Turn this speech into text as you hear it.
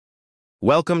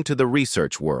Welcome to the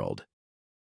research world.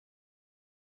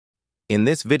 In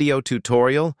this video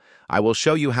tutorial, I will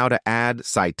show you how to add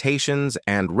citations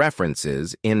and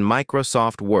references in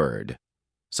Microsoft Word.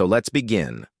 So let's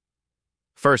begin.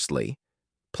 Firstly,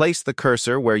 place the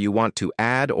cursor where you want to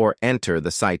add or enter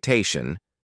the citation,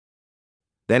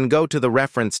 then go to the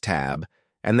Reference tab,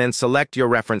 and then select your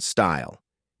reference style.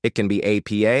 It can be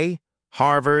APA,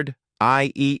 Harvard,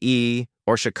 IEE,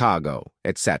 or Chicago,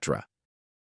 etc.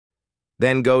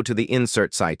 Then go to the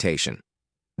Insert Citation.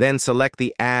 Then select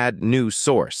the Add New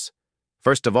Source.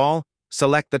 First of all,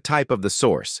 select the type of the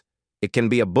source. It can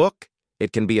be a book,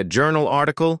 it can be a journal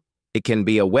article, it can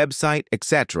be a website,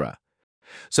 etc.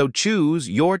 So choose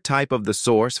your type of the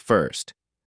source first.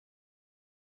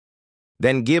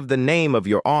 Then give the name of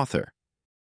your author.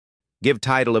 Give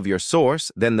title of your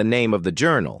source, then the name of the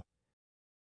journal,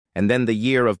 and then the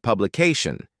year of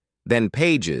publication, then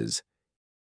pages.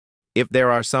 If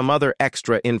there are some other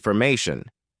extra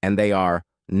information, and they are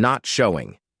not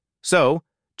showing. So,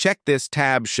 check this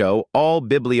tab Show All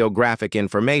Bibliographic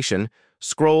Information,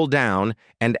 scroll down,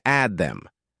 and add them.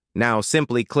 Now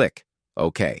simply click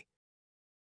OK.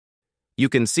 You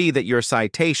can see that your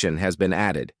citation has been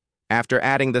added. After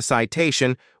adding the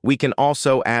citation, we can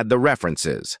also add the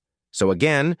references. So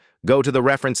again, go to the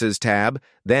References tab,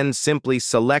 then simply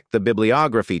select the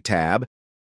Bibliography tab,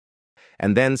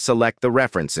 and then select the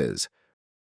References.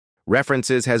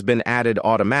 References has been added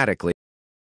automatically.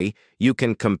 You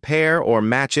can compare or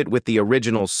match it with the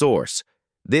original source.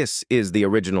 This is the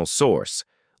original source.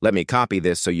 Let me copy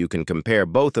this so you can compare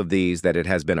both of these that it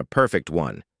has been a perfect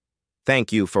one.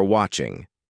 Thank you for watching.